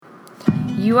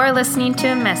You are listening to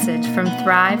a message from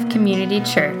Thrive Community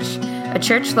Church, a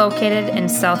church located in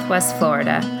Southwest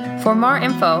Florida. For more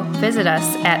info, visit us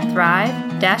at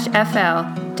thrive-fl.org.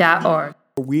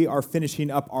 We are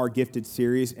finishing up our Gifted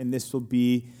series, and this will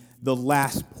be the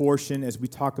last portion as we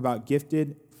talk about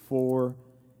Gifted for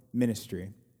Ministry.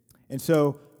 And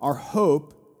so our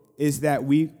hope is that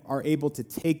we are able to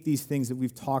take these things that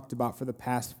we've talked about for the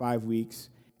past 5 weeks,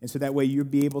 and so that way you'll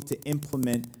be able to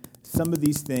implement some of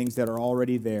these things that are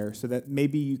already there, so that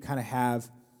maybe you kind of have,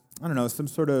 some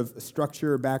sort of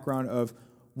structure or background of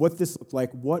what this looks like,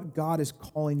 what God is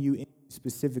calling you in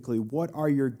specifically, what are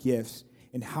your gifts,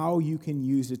 and how you can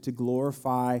use it to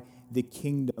glorify the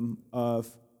kingdom of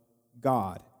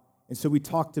God. And so we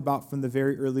talked about from the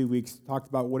very early weeks, talked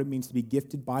about what it means to be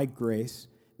gifted by grace.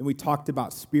 Then we talked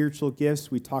about spiritual gifts.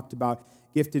 We talked about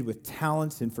gifted with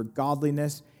talents and for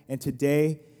godliness. And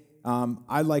today,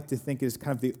 I like to think is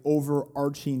kind of the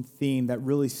overarching theme that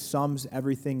really sums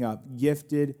everything up,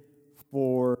 gifted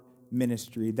for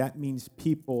ministry. That means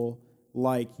people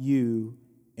like you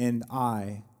and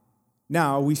I.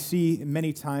 Now, we see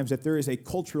many times that there is a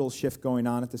cultural shift going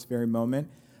on at this very moment.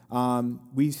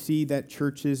 We see that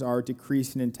churches are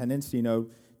decreasing in attendance. To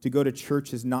go to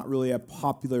church is not really a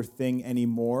popular thing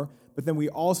anymore. But then we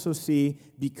also see,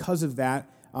 because of that,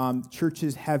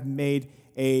 churches have made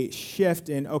a shift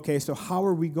in, okay, so how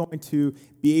are we going to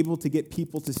be able to get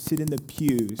people to sit in the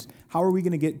pews? How are we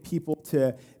going to get people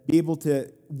to be able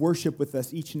to worship with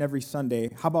us each and every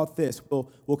Sunday? How about this?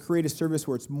 We'll create a service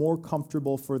where it's more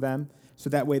comfortable for them, so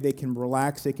that way they can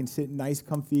relax, they can sit in nice,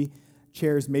 comfy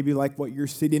chairs, maybe like what you're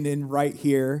sitting in right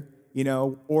here,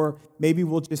 or maybe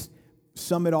we'll just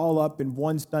sum it all up in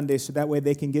one Sunday, so that way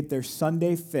they can get their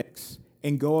Sunday fix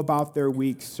and go about their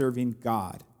week serving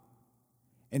God.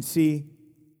 And see,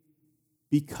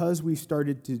 because we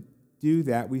started to do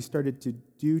that, we started to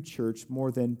do church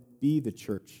more than be the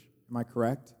church. Am I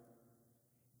correct?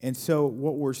 And so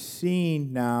what we're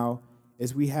seeing now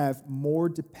is we have more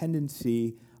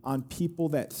dependency on people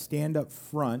that stand up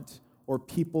front, or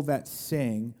people that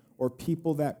sing, or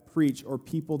people that preach, or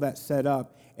people that set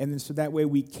up. And then so that way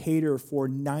we cater for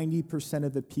 90%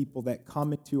 of the people that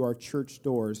come into our church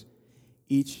doors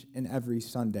each and every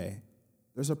Sunday.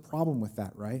 There's a problem with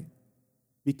that, right?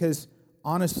 Because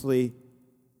honestly,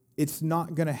 it's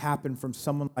not going to happen from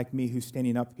someone like me who's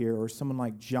standing up here, or someone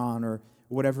like John, or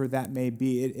whatever that may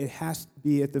be. It has to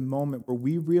be at the moment where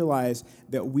we realize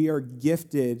that we are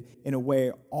gifted in a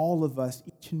way, all of us,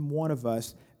 each and one of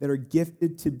us, that are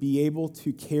gifted to be able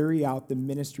to carry out the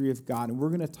ministry of God. And we're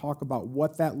going to talk about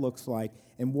what that looks like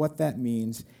and what that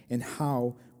means and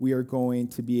how we are going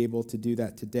to be able to do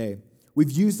that today. We've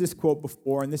used this quote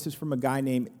before, and this is from a guy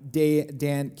named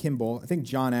Dan Kimball. I think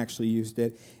John actually used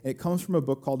it. And it comes from a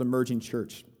book called Emerging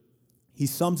Church. He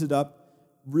sums it up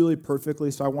really perfectly,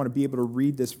 so I want to be able to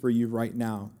read this for you right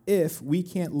now. If we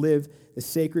can't live the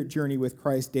sacred journey with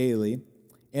Christ daily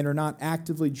and are not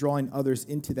actively drawing others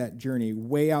into that journey,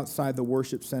 way outside the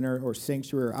worship center or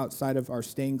sanctuary, or outside of our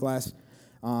stained glass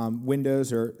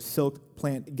windows or silk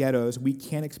plant ghettos, we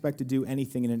can't expect to do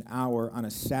anything in an hour on a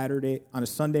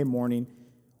Sunday morning,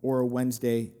 or a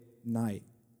Wednesday night.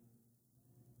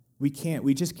 We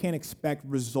just can't expect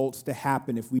results to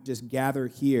happen if we just gather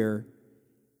here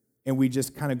and we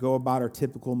just kind of go about our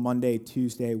typical Monday,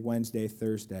 Tuesday, Wednesday,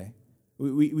 Thursday.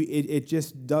 It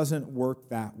just doesn't work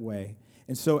that way.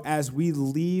 And so as we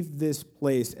leave this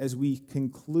place, as we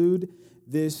conclude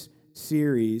this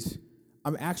series,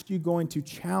 I'm actually going to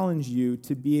challenge you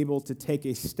to be able to take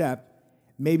a step.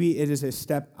 Maybe it is a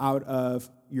step out of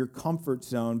your comfort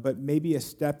zone, but maybe a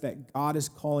step that God is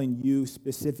calling you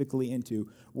specifically into.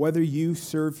 Whether you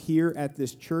serve here at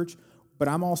this church, but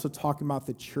I'm also talking about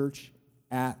the church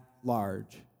at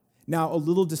large. Now, a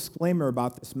little disclaimer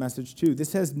about this message too.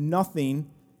 This has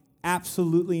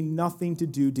absolutely nothing to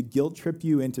do to guilt trip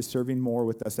you into serving more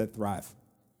with us at Thrive.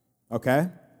 Okay?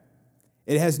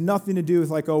 It has nothing to do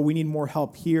with we need more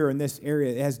help here in this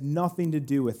area. It has nothing to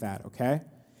do with that, okay?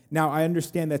 Now, I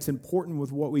understand that's important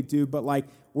with what we do, but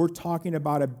we're talking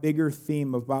about a bigger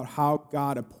theme about how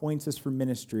God appoints us for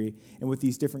ministry and with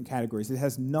these different categories. It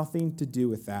has nothing to do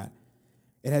with that.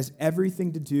 It has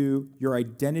everything to do your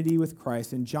identity with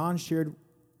Christ. And John shared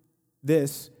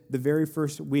this the very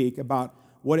first week about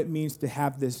what it means to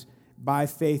have this by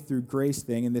faith through grace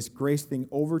thing, and this grace thing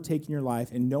overtaking your life,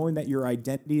 and knowing that your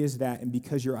identity is that, and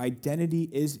because your identity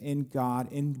is in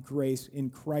God, in grace,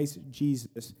 in Christ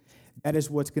Jesus, that is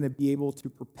what's going to be able to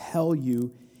propel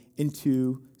you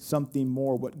into something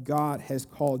more, what God has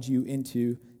called you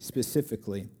into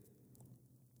specifically.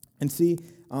 And see,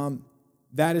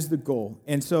 That is the goal.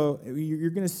 And so you're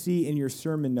going to see in your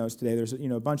sermon notes today, there's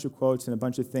a bunch of quotes and a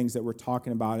bunch of things that we're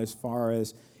talking about as far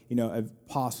as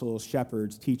apostles,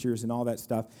 shepherds, teachers, and all that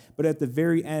stuff. But at the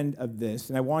very end of this,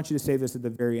 and I want you to say this at the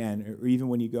very end, or even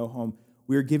when you go home,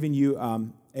 we're giving you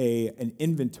an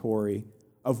inventory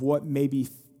of what maybe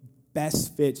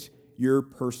best fits your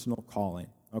personal calling,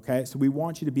 okay? So we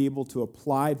want you to be able to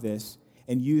apply this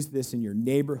and use this in your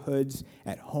neighborhoods,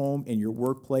 at home, in your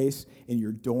workplace, in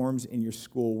your dorms, in your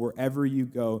school, wherever you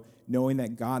go, knowing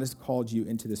that God has called you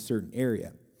into this certain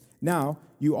area. Now,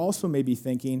 you also may be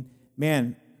thinking,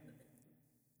 man,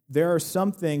 there are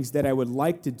some things that I would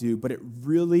like to do, but it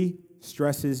really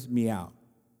stresses me out,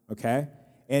 okay?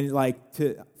 And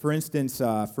for instance,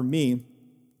 for me,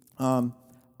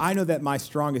 I know that my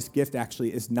strongest gift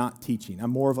actually is not teaching.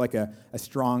 I'm more of like a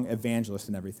strong evangelist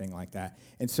and everything like that.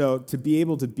 And so to be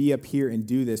able to be up here and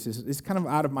do this is kind of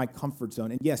out of my comfort zone.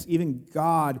 And yes, even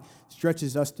God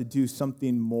stretches us to do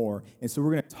something more. And so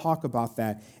we're going to talk about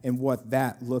that and what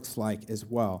that looks like as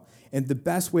well. And the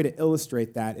best way to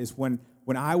illustrate that is when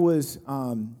I was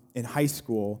in high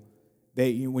school,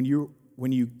 when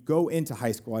you go into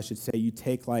high school, I should say, you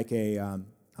take like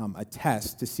a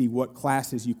test to see what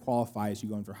classes you qualify as you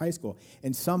go in for high school.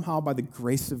 And somehow, by the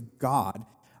grace of God,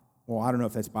 well, I don't know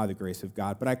if that's by the grace of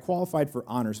God, but I qualified for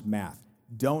honors math.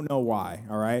 Don't know why,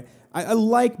 all right? I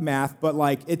like math, but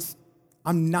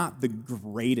I'm not the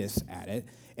greatest at it.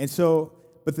 And so,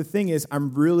 but the thing is,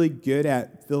 I'm really good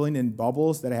at filling in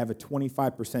bubbles that I have a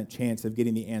 25% chance of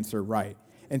getting the answer right.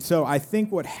 And so I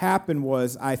think what happened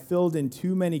was I filled in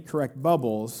too many correct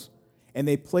bubbles, and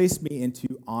they placed me into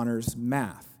honors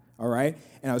math, all right?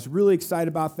 And I was really excited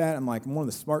about that. I'm one of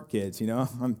the smart kids,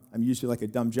 I'm usually like a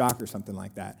dumb jock or something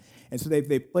like that. And so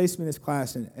they placed me in this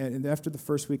class, and after the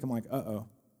first week, I'm like, uh-oh,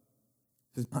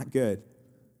 this is not good.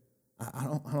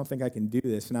 I don't think I can do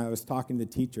this. And I was talking to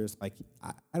the teachers, I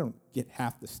don't get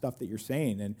half the stuff that you're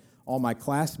saying, and all my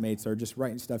classmates are just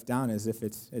writing stuff down as if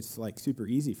it's like super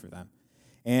easy for them.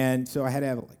 And so I had to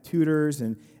have tutors,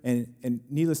 and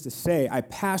needless to say, I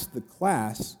passed the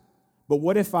class. But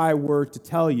what if I were to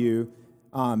tell you,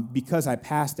 because I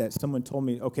passed that, someone told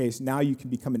me, okay, so now you can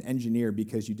become an engineer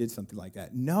because you did something like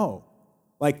that? No.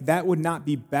 That would not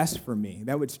be best for me.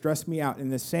 That would stress me out. In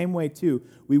the same way, too,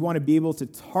 we want to be able to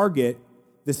target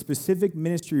the specific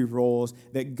ministry roles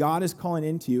that God is calling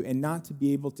into you, and not to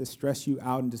be able to stress you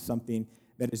out into something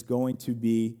that is going to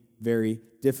be very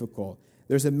difficult.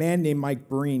 There's a man named Mike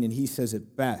Breen, and he says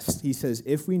it best. He says,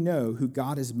 if we know who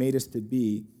God has made us to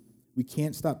be, we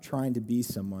can't stop trying to be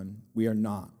someone we are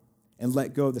not, and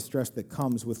let go of the stress that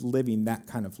comes with living that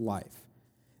kind of life.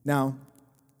 Now,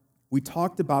 we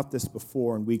talked about this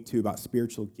before in week 2 about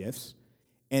spiritual gifts,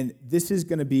 and this is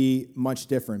going to be much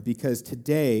different because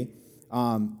today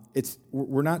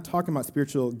we're not talking about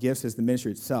spiritual gifts as the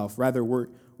ministry itself. Rather, we're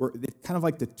kind of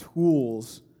like the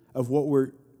tools of what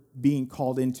we're being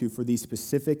called into for these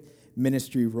specific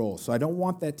ministry roles. So I don't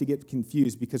want that to get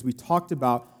confused, because we talked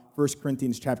about 1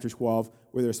 Corinthians chapter 12,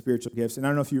 where there are spiritual gifts. And I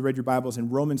don't know if you read your Bibles. In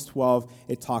Romans 12,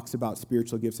 it talks about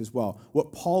spiritual gifts as well.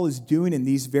 What Paul is doing in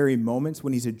these very moments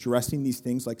when he's addressing these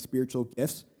things like spiritual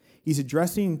gifts, he's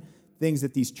addressing things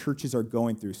that these churches are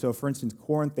going through. So, for instance,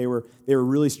 Corinth, they were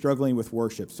really struggling with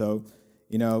worship. So,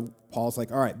 Paul's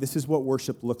like, all right, this is what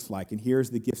worship looks like, and here's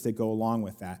the gifts that go along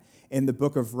with that. In the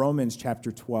book of Romans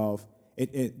chapter 12,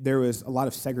 there was a lot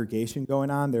of segregation going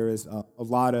on. There was a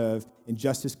lot of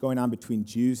injustice going on between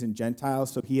Jews and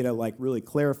Gentiles. So he had to really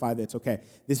clarify that it's okay,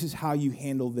 this is how you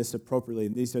handle this appropriately,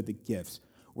 and these are the gifts.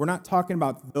 We're not talking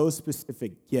about those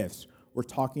specific gifts. We're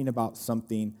talking about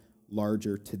something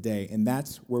larger today, and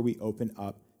that's where we open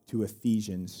up to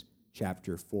Ephesians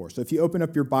chapter 4. So if you open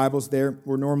up your Bibles there,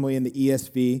 we're normally in the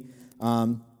ESV,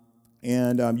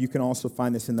 and you can also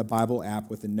find this in the Bible app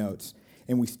with the notes.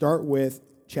 And we start with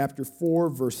chapter 4,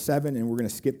 verse 7, and we're going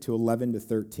to skip to 11 to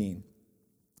 13.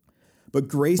 But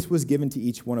grace was given to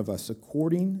each one of us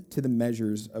according to the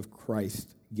measures of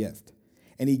Christ's gift.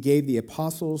 And he gave the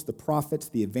apostles, the prophets,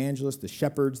 the evangelists, the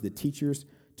shepherds, the teachers,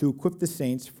 to equip the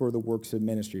saints for the works of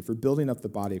ministry, for building up the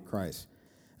body of Christ,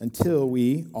 until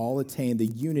we all attain the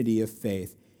unity of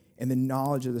faith and the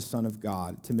knowledge of the Son of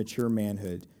God, to mature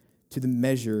manhood, to the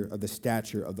measure of the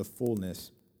stature of the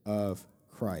fullness of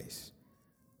Christ.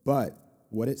 But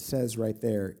what it says right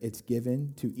there, it's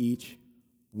given to each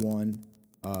one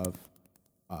of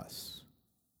us,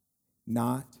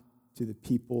 not to the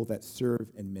people that serve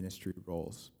in ministry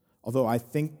roles. Although I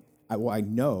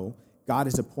know God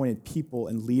has appointed people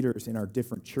and leaders in our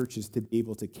different churches to be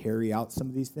able to carry out some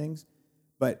of these things.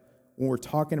 But when we're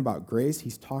talking about grace,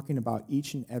 he's talking about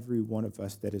each and every one of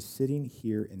us that is sitting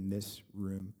here in this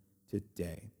room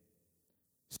today.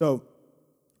 So,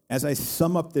 as I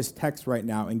sum up this text right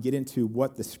now and get into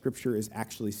what the scripture is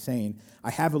actually saying, I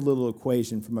have a little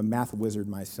equation from a math wizard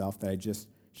myself that I just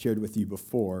shared with you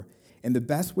before. And the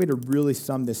best way to really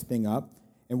sum this thing up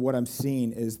and what I'm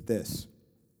seeing is this.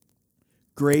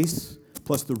 Grace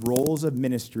plus the roles of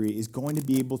ministry is going to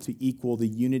be able to equal the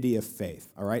unity of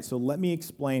faith, all right? So let me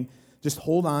explain. Just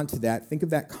hold on to that. Think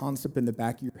of that concept in the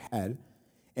back of your head.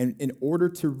 And in order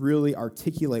to really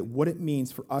articulate what it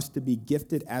means for us to be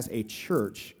gifted as a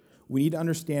church, we need to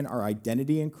understand our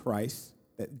identity in Christ,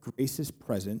 that grace is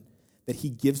present, that he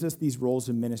gives us these roles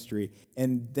in ministry,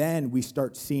 and then we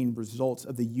start seeing results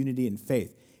of the unity in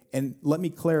faith. And let me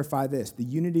clarify this.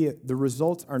 The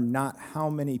results are not how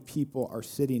many people are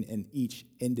sitting in each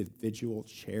individual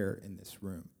chair in this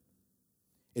room.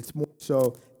 It's more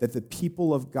so that the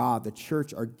people of God, the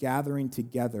church, are gathering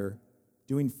together,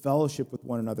 doing fellowship with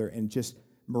one another, and just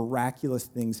miraculous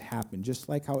things happen, just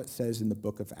like how it says in the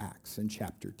book of Acts in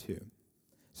chapter 2.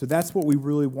 So that's what we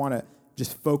really want to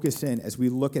just focus in as we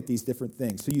look at these different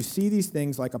things. So you see these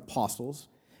things like apostles,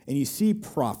 and you see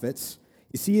prophets,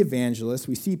 you see evangelists,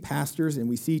 we see pastors, and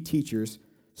we see teachers.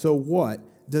 So what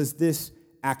does this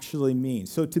actually mean?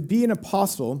 So to be an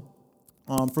apostle,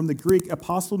 from the Greek,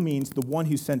 apostle means the one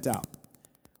who sent out.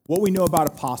 What we know about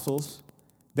apostles,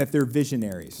 that they're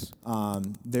visionaries,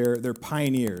 they're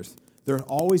pioneers. They're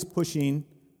always pushing,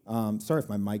 sorry if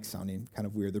my mic's sounding kind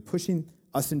of weird, they're pushing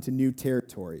us into new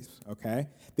territories, okay?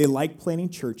 They like planting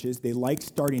churches, they like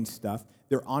starting stuff,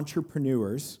 they're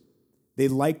entrepreneurs, they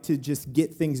like to just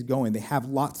get things going, they have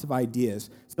lots of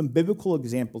ideas. Some biblical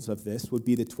examples of this would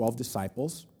be the 12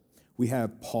 disciples. We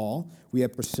have Paul, we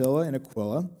have Priscilla and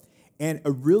Aquila, and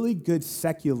a really good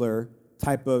secular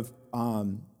type of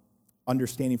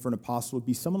understanding for an apostle would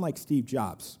be someone like Steve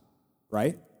Jobs,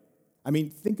 right? I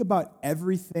mean, think about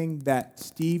everything that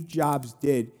Steve Jobs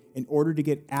did in order to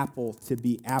get Apple to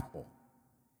be Apple.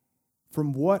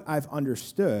 From what I've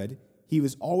understood, he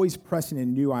was always pressing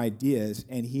in new ideas,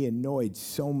 and he annoyed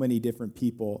so many different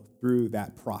people through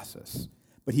that process.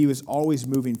 But he was always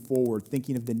moving forward,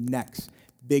 thinking of the next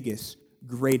biggest,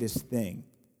 greatest thing,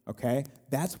 okay?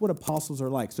 That's what apostles are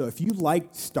like. So if you like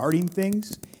starting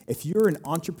things, if you're an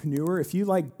entrepreneur, if you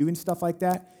like doing stuff like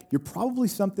that, you're probably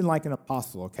something like an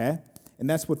apostle, okay? And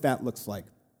that's what that looks like.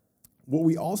 What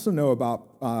we also know about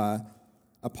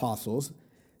apostles,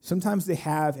 sometimes they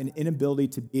have an inability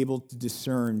to be able to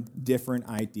discern different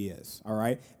ideas, all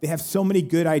right? They have so many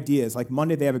good ideas. Like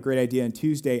Monday, they have a great idea, and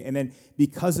Tuesday, and then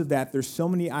because of that, there's so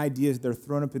many ideas that are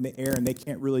thrown up in the air, and they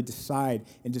can't really decide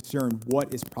and discern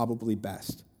what is probably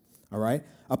best, all right?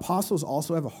 Apostles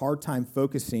also have a hard time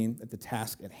focusing at the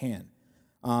task at hand.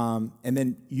 And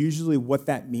then usually what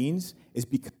that means is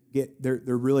because they're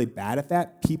really bad at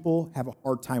that, people have a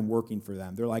hard time working for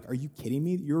them. They're like, are you kidding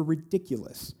me? You're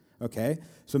ridiculous, okay?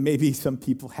 So maybe some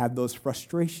people have those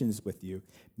frustrations with you.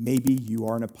 Maybe you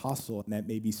are an apostle, and that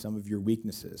may be some of your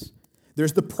weaknesses.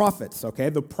 There's the prophets, okay?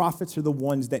 The prophets are the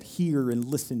ones that hear and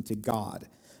listen to God,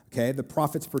 okay? The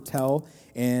prophets foretell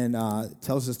and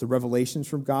tells us the revelations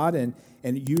from God, and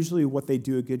usually what they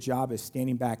do a good job is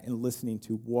standing back and listening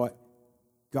to what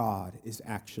God is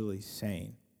actually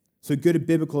saying. So good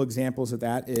biblical examples of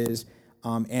that is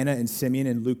Anna and Simeon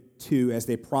in Luke 2 as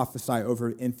they prophesy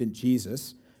over infant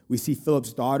Jesus. We see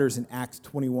Philip's daughters in Acts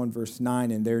 21, verse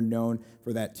 9, and they're known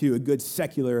for that too. A good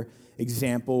secular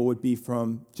example would be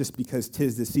from, just because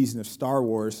 'tis the season of Star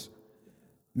Wars,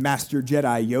 Master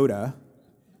Jedi Yoda.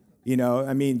 You know,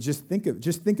 I mean, just think of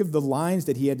the lines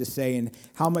that he had to say and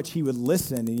how much he would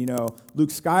listen. And, you know, Luke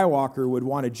Skywalker would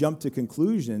want to jump to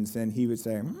conclusions, and he would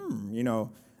say,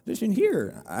 listen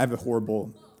here. I have a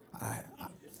horrible, I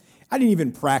didn't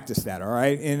even practice that, all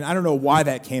right? And I don't know why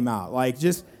that came out.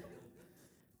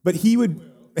 But he would,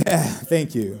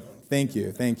 thank you.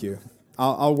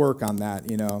 I'll work on that,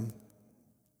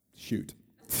 shoot.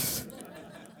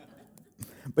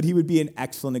 But he would be an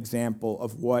excellent example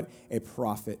of what a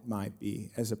prophet might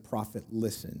be, as a prophet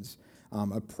listens,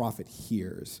 a prophet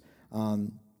hears.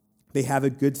 They have a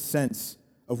good sense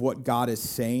of what God is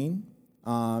saying,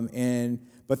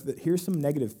 but here's some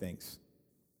negative things.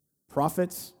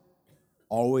 Prophets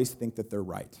always think that they're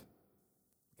right,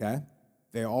 okay?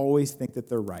 They always think that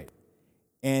they're right.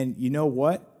 And you know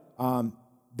what?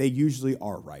 They usually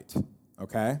are right,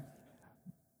 okay?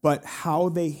 But how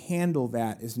they handle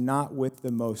that is not with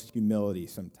the most humility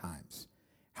sometimes.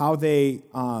 How they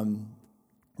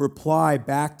reply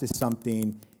back to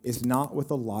something is not with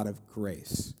a lot of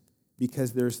grace,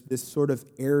 because there's this sort of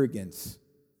arrogance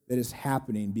that is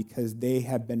happening because they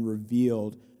have been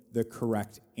revealed the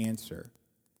correct answer.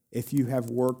 If you have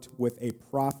worked with a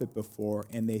prophet before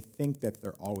and they think that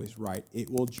they're always right, it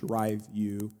will drive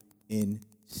you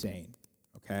insane,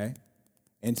 okay?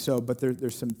 And so, but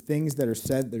there's some things that are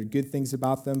said, there are good things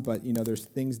about them, but, there's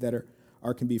things that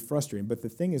can be frustrating. But the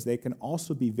thing is, they can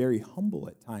also be very humble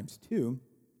at times, too,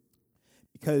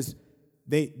 because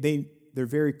they're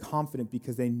very confident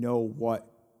because they know what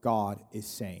God is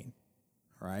saying,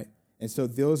 all right? And so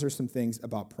those are some things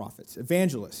about prophets.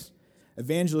 Evangelists.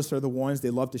 Evangelists are the ones, they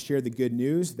love to share the good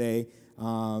news. It's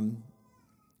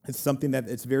something that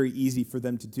it's very easy for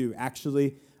them to do.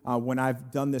 Actually, when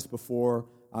I've done this before,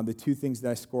 the two things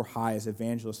that I score high is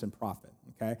evangelist and prophet,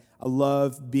 okay? I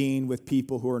love being with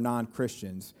people who are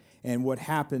non-Christians. And what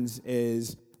happens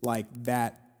is,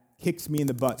 that kicks me in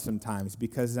the butt sometimes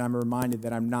because I'm reminded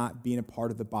that I'm not being a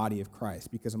part of the body of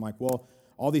Christ. Because I'm like, well,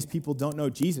 all these people don't know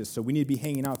Jesus, so we need to be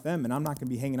hanging out with them, and I'm not going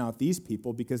to be hanging out with these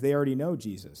people because they already know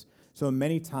Jesus. So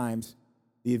many times,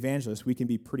 the evangelists, we can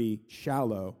be pretty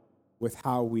shallow with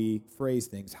how we phrase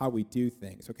things, how we do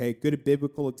things, okay? Good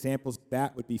biblical examples of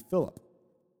that would be Philip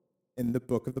in the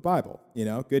book of the Bible,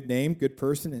 good name, good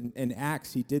person. And in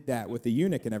Acts, he did that with the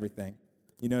eunuch and everything.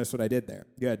 You notice what I did there?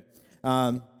 Good.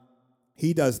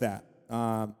 He does that.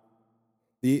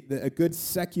 A good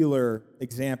secular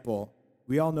example,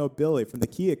 we all know Billy from the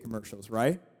Kia commercials,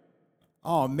 right?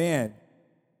 Oh, man.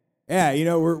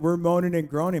 Yeah, we're moaning and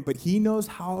groaning, but he knows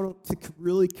how to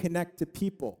really connect to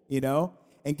people,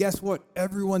 And guess what?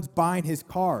 Everyone's buying his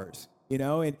cars,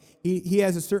 And he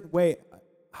has a certain way,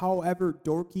 however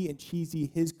dorky and cheesy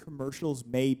his commercials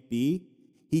may be,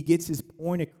 he gets his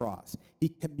point across. He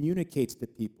communicates to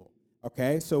people,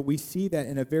 okay? So we see that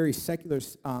in a very secular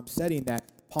setting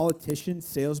that politicians,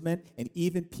 salesmen, and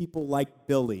even people like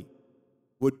Billy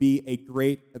would be a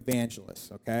great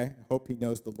evangelist, okay? I hope he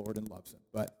knows the Lord and loves him.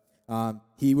 But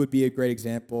he would be a great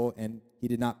example, and he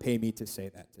did not pay me to say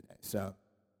that today.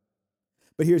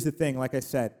 But here's the thing, like I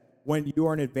said, when you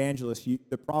are an evangelist,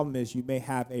 the problem is you may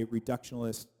have a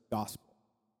reductionist gospel,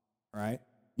 all right?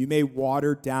 You may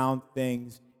water down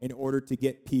things in order to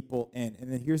get people in.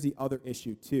 And then here's the other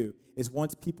issue, too, is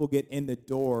once people get in the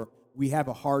door, we have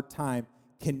a hard time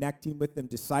connecting with them,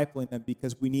 discipling them,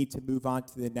 because we need to move on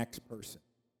to the next person.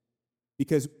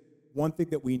 Because one thing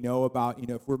that we know about,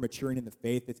 if we're maturing in the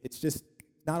faith, it's just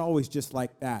not always just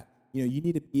like that. You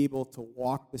need to be able to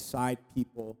walk beside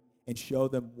people and show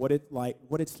them what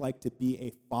it's like to be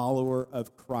a follower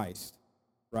of Christ,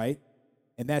 right?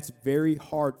 And that's very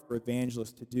hard for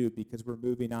evangelists to do because we're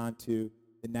moving on to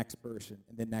the next person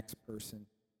and the next person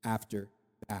after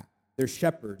that. There's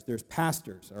shepherds, there's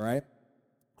pastors, all right?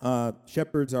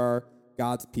 Shepherds are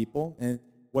God's people, and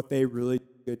what they really do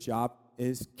a good job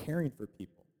is caring for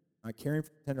people, caring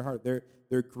for tender heart.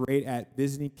 They're great at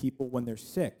visiting people when they're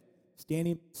sick,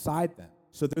 standing beside them.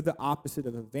 So they're the opposite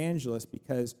of evangelists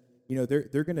because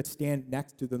they're going to stand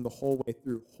next to them the whole way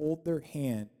through, hold their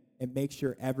hand, and make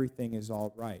sure everything is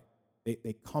all right.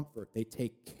 They comfort, they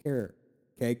take care.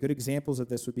 Okay, good examples of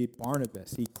this would be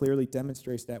Barnabas. He clearly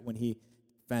demonstrates that when he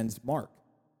defends Mark.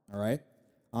 All right,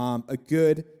 a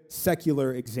good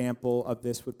secular example of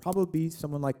this would probably be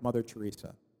someone like Mother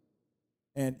Teresa.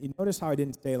 And you notice how I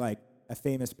didn't say like a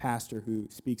famous pastor who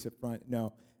speaks up front.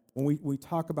 No, when we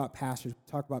talk about pastors,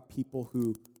 we talk about people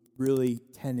who really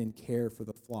tend and care for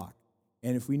the flock.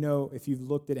 And if you've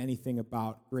looked at anything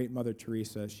about great Mother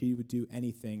Teresa, she would do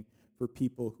anything for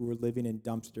people who were living in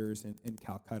dumpsters in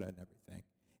Calcutta and everything.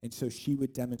 And so she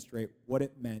would demonstrate what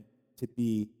it meant to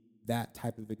be that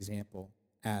type of example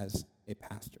as a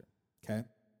pastor, okay?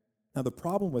 Now, the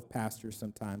problem with pastors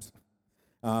sometimes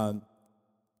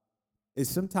is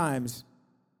sometimes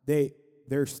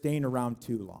they're staying around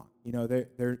too long.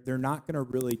 They're not going to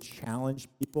really challenge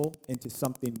people into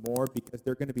something more because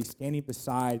they're going to be standing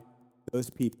beside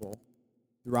those people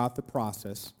throughout the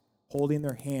process, holding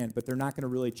their hand, but they're not going to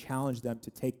really challenge them to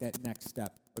take that next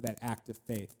step or that act of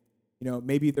faith.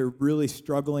 Maybe they're really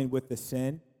struggling with the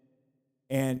sin,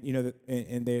 and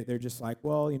they're just like,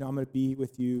 well, I'm going to be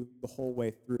with you the whole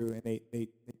way through, and they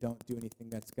don't do anything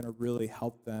that's going to really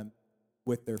help them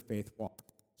with their faith walk.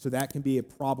 So that can be a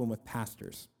problem with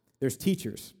pastors. There's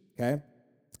teachers, okay?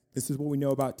 This is what we know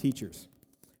about teachers.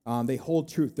 They hold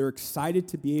truth. They're excited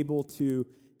to be able to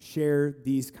share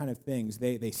these kind of things.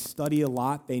 They study a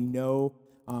lot. They know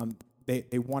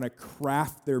they want to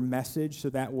craft their message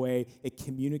so that way it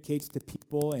communicates to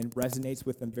people and resonates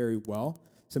with them very well.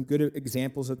 Some good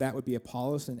examples of that would be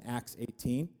Apollos in Acts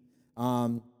 18.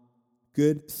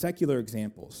 Good secular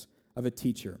examples of a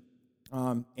teacher.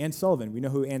 Anne Sullivan. We know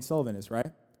who Anne Sullivan is,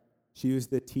 right? She was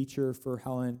the teacher for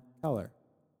Helen Keller.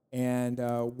 And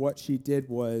what she did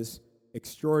was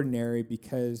extraordinary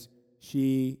because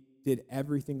she did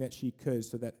everything that she could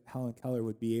so that Helen Keller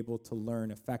would be able to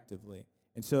learn effectively.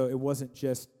 And so it wasn't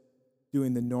just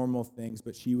doing the normal things,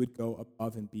 but she would go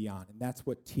above and beyond. And that's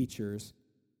what teachers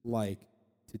like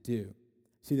to do.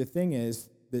 See, the thing is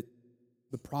that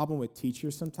the problem with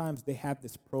teachers sometimes, they have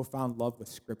this profound love with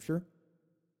Scripture.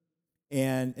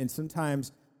 And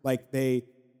sometimes, like, they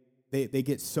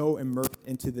get so immersed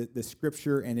into the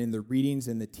Scripture and in the readings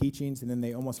and the teachings, and then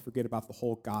they almost forget about the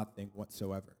whole God thing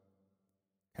whatsoever.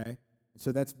 Okay?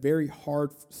 So that's very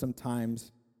hard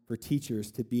sometimes for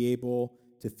teachers to be able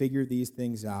to figure these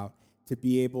things out, to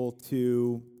be able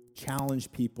to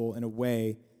challenge people in a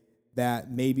way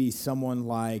that maybe someone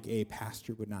like a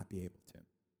pastor would not be able to.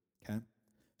 Okay?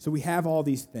 So we have all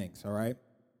these things, all right?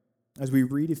 As we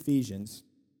read Ephesians,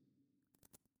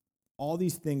 all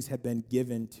these things have been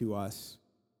given to us,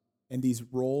 and these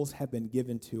roles have been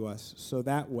given to us, so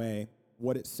that way,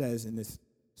 what it says in this,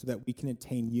 so that we can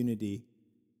attain unity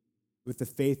with the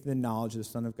faith and the knowledge of the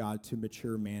Son of God to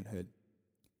mature manhood.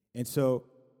 And so,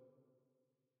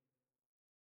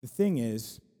 the thing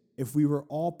is, if we were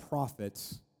all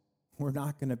prophets, we're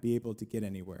not going to be able to get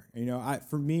anywhere. You know,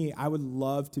 for me, I would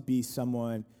love to be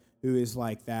someone who is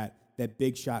like that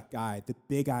big shot guy, the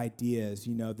big ideas,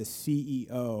 you know, the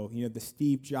CEO, you know, the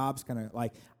Steve Jobs kind of,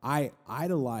 like, I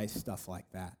idolize stuff like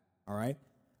that, all right?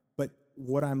 But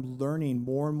what I'm learning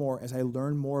more and more as I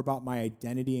learn more about my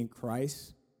identity in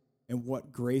Christ and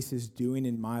what grace is doing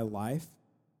in my life,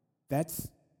 that's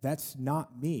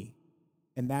not me,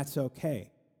 and that's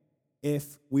okay.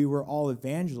 If we were all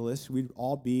evangelists, we'd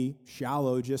all be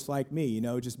shallow just like me, you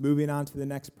know, just moving on to the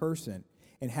next person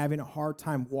and having a hard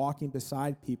time walking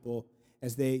beside people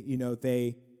as they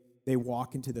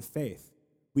walk into the faith.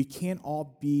 We can't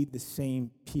all be the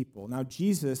same people. Now,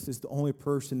 Jesus is the only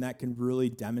person that can really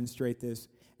demonstrate this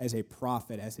as a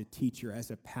prophet, as a teacher,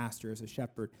 as a pastor, as a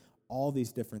shepherd, all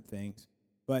these different things.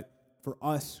 But for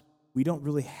us, we don't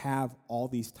really have all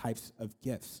these types of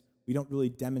gifts. We don't really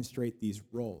demonstrate these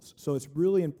roles. So it's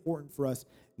really important for us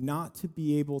not to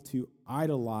be able to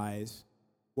idolize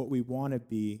what we want to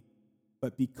be,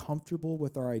 but be comfortable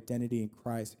with our identity in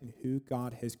Christ and who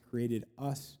God has created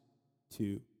us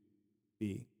to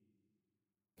be.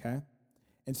 Okay?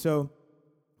 And so,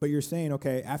 but you're saying,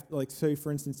 okay, after, like, so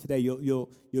for instance, today you'll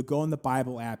go in the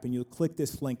Bible app and you'll click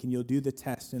this link and you'll do the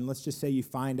test, and let's just say you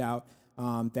find out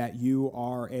that you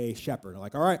are a shepherd.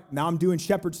 Like, all right, now I'm doing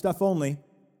shepherd stuff only.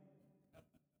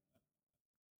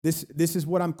 This is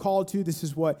what I'm called to. This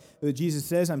is what Jesus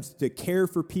says. I'm to care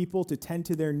for people, to tend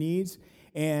to their needs.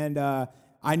 And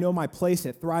I know my place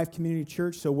at Thrive Community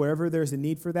Church, so wherever there's a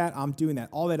need for that, I'm doing that.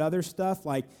 All that other stuff,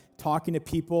 like talking to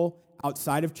people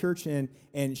outside of church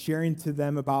and sharing to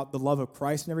them about the love of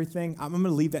Christ and everything, I'm going to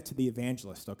leave that to the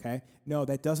evangelist, okay? No,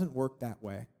 that doesn't work that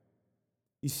way.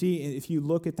 You see, if you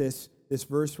look at this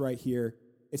verse right here,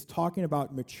 it's talking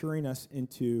about maturing us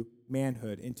into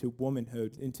manhood, into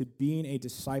womanhood, into being a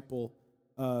disciple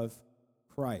of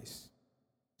Christ.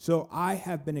 So I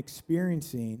have been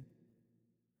experiencing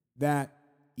that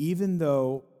even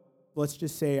though, let's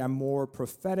just say I'm more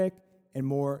prophetic and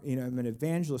more, you know, I'm an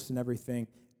evangelist and everything,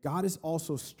 God is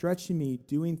also stretching me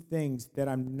doing things that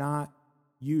I'm not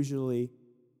usually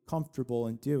comfortable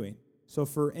in doing. So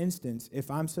for instance, if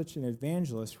I'm such an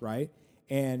evangelist, right,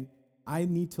 and I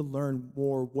need to learn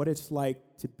more what it's like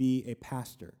to be a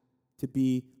pastor, to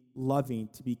be loving,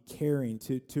 to be caring,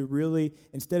 to really,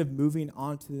 instead of moving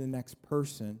on to the next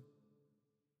person,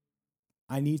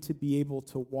 I need to be able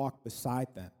to walk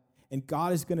beside them. And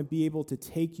God is going to be able to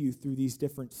take you through these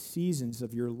different seasons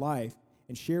of your life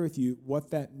and share with you what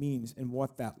that means and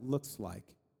what that looks like.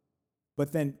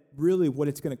 But then really what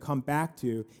it's going to come back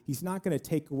to, he's not going to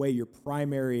take away your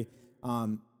primary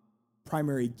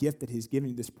gift that he's given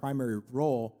you, this primary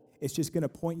role. It's just going to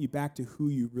point you back to who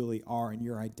you really are and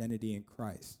your identity in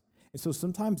Christ. And so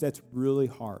sometimes that's really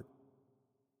hard.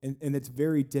 And it's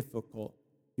very difficult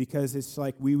because it's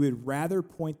like we would rather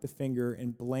point the finger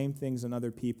and blame things on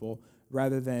other people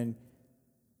rather than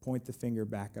point the finger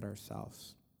back at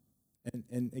ourselves.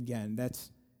 And again,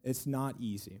 it's not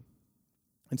easy.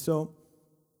 And so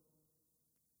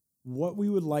what we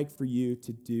would like for you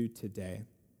to do today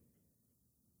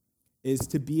is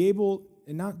to be able,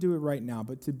 and not do it right now,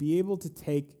 but to be able to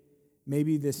take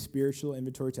maybe this spiritual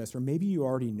inventory test, or maybe you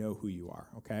already know who you are,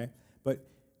 okay? But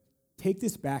take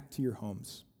this back to your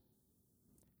homes.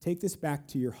 Take this back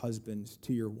to your husbands,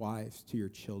 to your wives, to your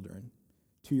children,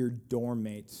 to your dorm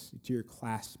mates, to your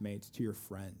classmates, to your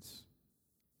friends.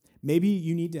 Maybe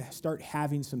you need to start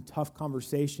having some tough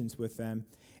conversations with them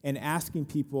and asking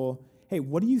people, hey,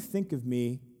 what do you think of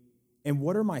me, and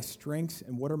what are my strengths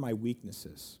and what are my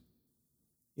weaknesses?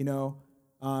 You know,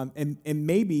 And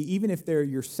maybe even if they're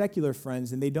your secular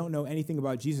friends and they don't know anything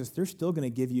about Jesus, they're still going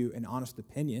to give you an honest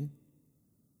opinion,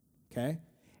 okay?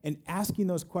 And asking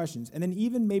those questions. And then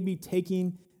even maybe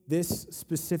taking this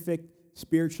specific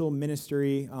spiritual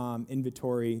ministry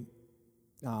inventory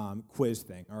quiz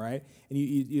thing, all right? And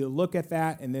you look at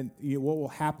that, and then what will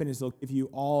happen is they'll give you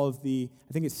all of I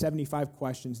think it's 75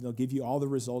 questions, and they'll give you all the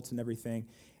results and everything.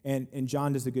 And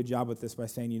John does a good job with this by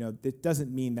saying, that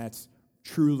doesn't mean that's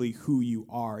truly who you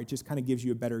are. It just kind of gives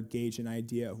you a better gauge and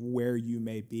idea of where you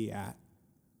may be at,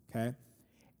 okay?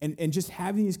 And just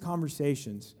having these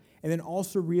conversations, and then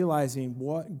also realizing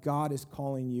what God is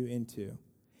calling you into.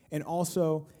 And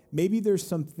also, maybe there's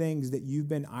some things that you've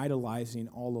been idolizing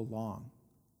all along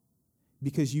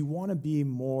because you want to be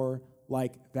more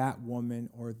like that woman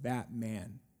or that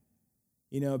man.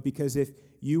 Because if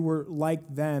you were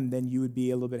like them, then you would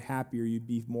be a little bit happier. You'd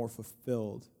be more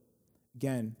fulfilled.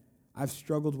 Again, I've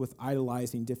struggled with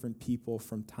idolizing different people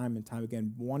from time and time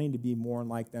again, wanting to be more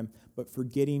like them, but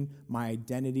forgetting my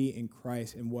identity in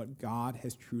Christ and what God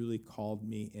has truly called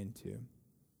me into.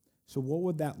 So what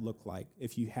would that look like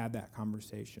if you had that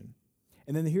conversation?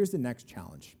 And then here's the next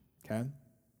challenge, okay?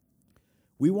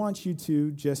 We want you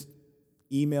to just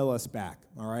email us back,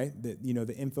 all right?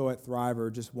 The info at Thrive or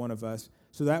just one of us,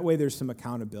 so that way there's some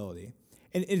accountability.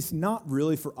 And it's not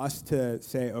really for us to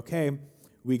say, okay,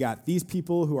 we got these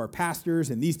people who are pastors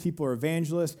and these people are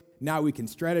evangelists. Now we can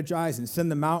strategize and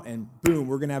send them out and boom,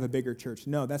 we're going to have a bigger church.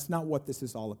 No, that's not what this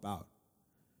is all about.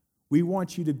 We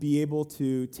want you to be able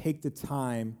to take the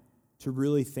time to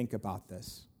really think about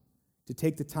this, to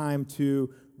take the time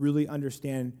to really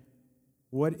understand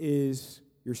what is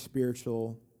your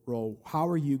spiritual role. How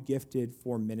are you gifted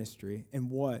for ministry? And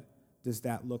what does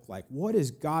that look like? What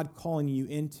is God calling you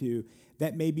into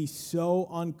that may be so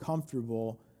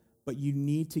uncomfortable, but you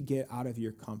need to get out of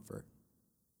your comfort?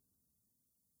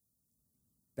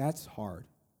 That's hard.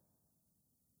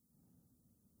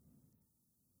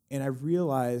 And I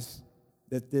realize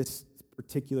that this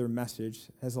particular message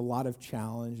has a lot of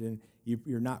challenge, and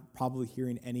you're not probably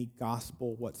hearing any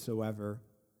gospel whatsoever.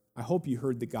 I hope you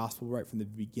heard the gospel right from the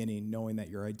beginning, knowing that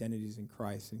your identity is in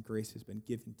Christ and grace has been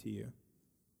given to you.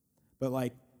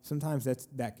 But sometimes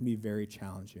that can be very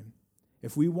challenging.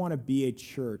 If we want to be a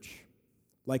church,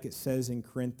 like it says in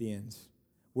Corinthians,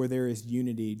 where there is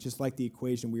unity, just like the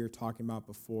equation we were talking about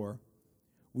before,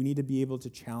 we need to be able to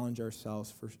challenge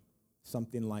ourselves for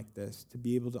something like this, to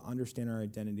be able to understand our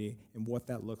identity and what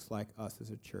that looks like us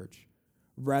as a church,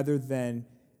 rather than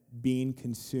being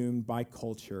consumed by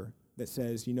culture that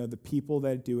says, the people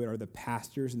that do it are the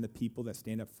pastors and the people that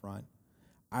stand up front.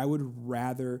 I would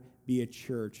rather be a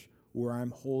church where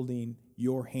I'm holding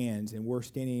your hands and we're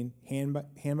standing hand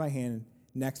by hand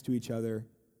next to each other,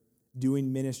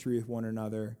 doing ministry with one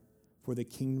another for the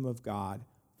kingdom of God,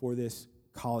 for this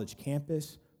college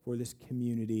campus, for this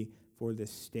community, for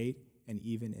this state, and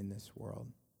even in this world.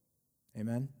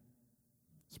 Amen?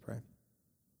 Let's pray.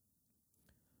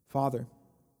 Father,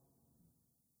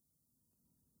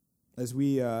 as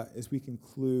we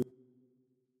conclude